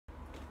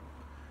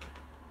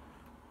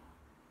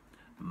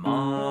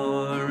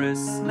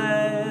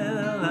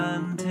Snell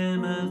and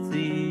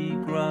Timothy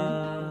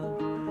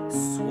Grub,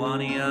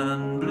 Swanee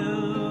and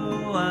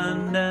Blue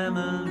and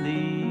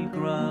Emily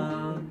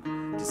Grub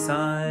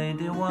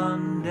decided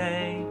one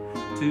day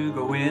to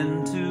go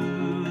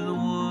into the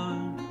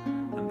wood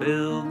and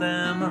build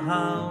them a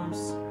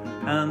house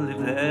and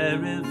live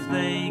there if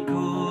they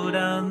could.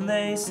 And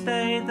they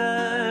stayed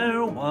there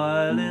a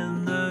while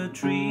in the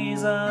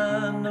trees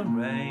and the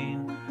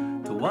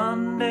rain, till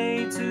one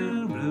day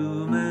two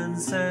blue men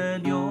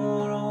said,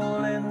 "You're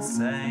all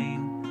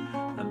insane,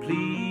 and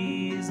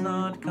please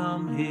not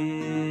come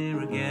here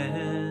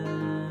again."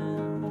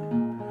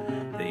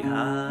 They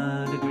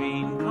had a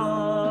green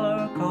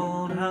car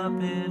called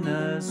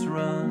Happiness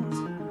Runs.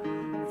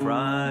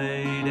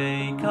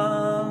 Friday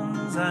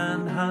comes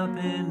and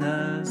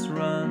happiness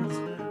runs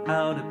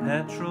out of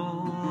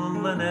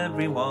petrol, and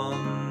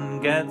everyone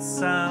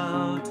gets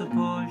out to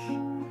push,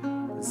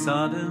 and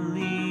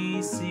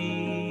suddenly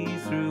see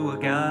through a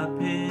gap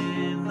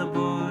in the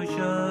bush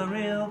a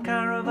real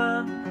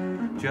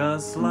caravan,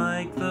 just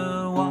like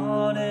the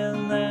one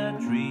in their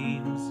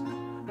dreams.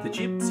 The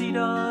gypsy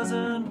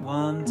doesn't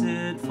want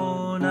it,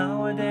 for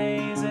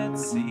nowadays it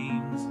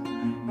seems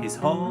his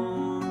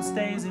home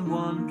stays in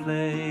one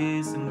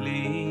place and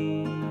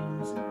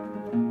gleams.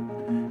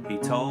 He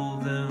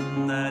told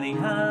them that he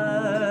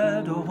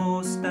had a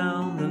horse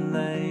down the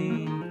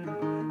lane.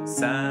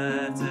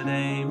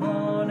 Saturday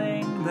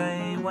morning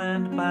they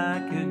went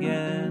back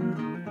again.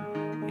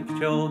 He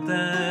showed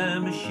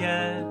them a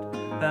shed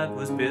that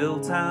was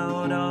built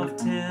out of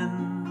tin.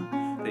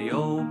 They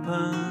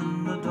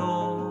opened the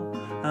door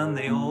and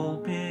they all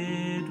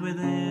peered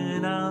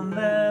within, and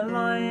there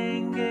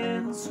lying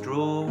in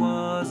straw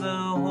was a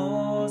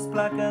horse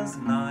black as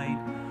night,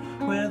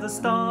 with a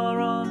star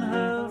on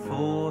her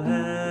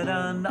forehead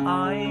and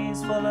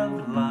eyes full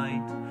of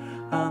light.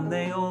 And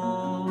they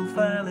all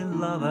fell in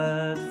love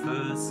at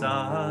first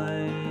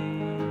sight.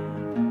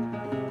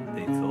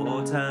 They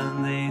thought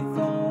and they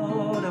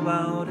thought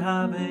about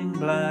having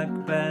black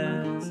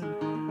bears.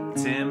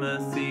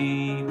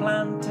 Timothy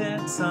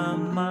planted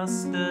some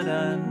mustard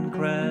and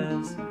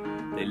cress.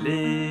 They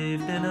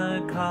lived in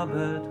a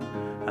cupboard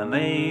and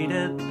made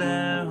it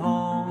their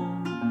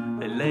home.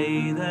 They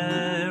lay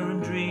there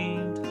and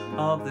dreamed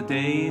of the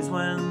days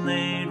when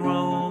they'd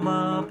roam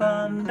up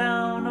and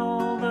down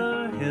all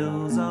the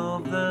hills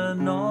of the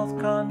north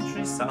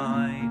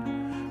countryside,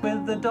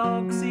 with the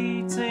dogs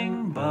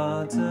eating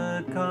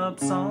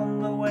buttercups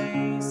on the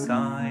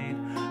wayside,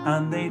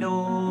 and they'd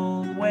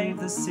all wave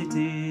the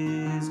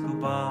cities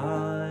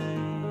goodbye.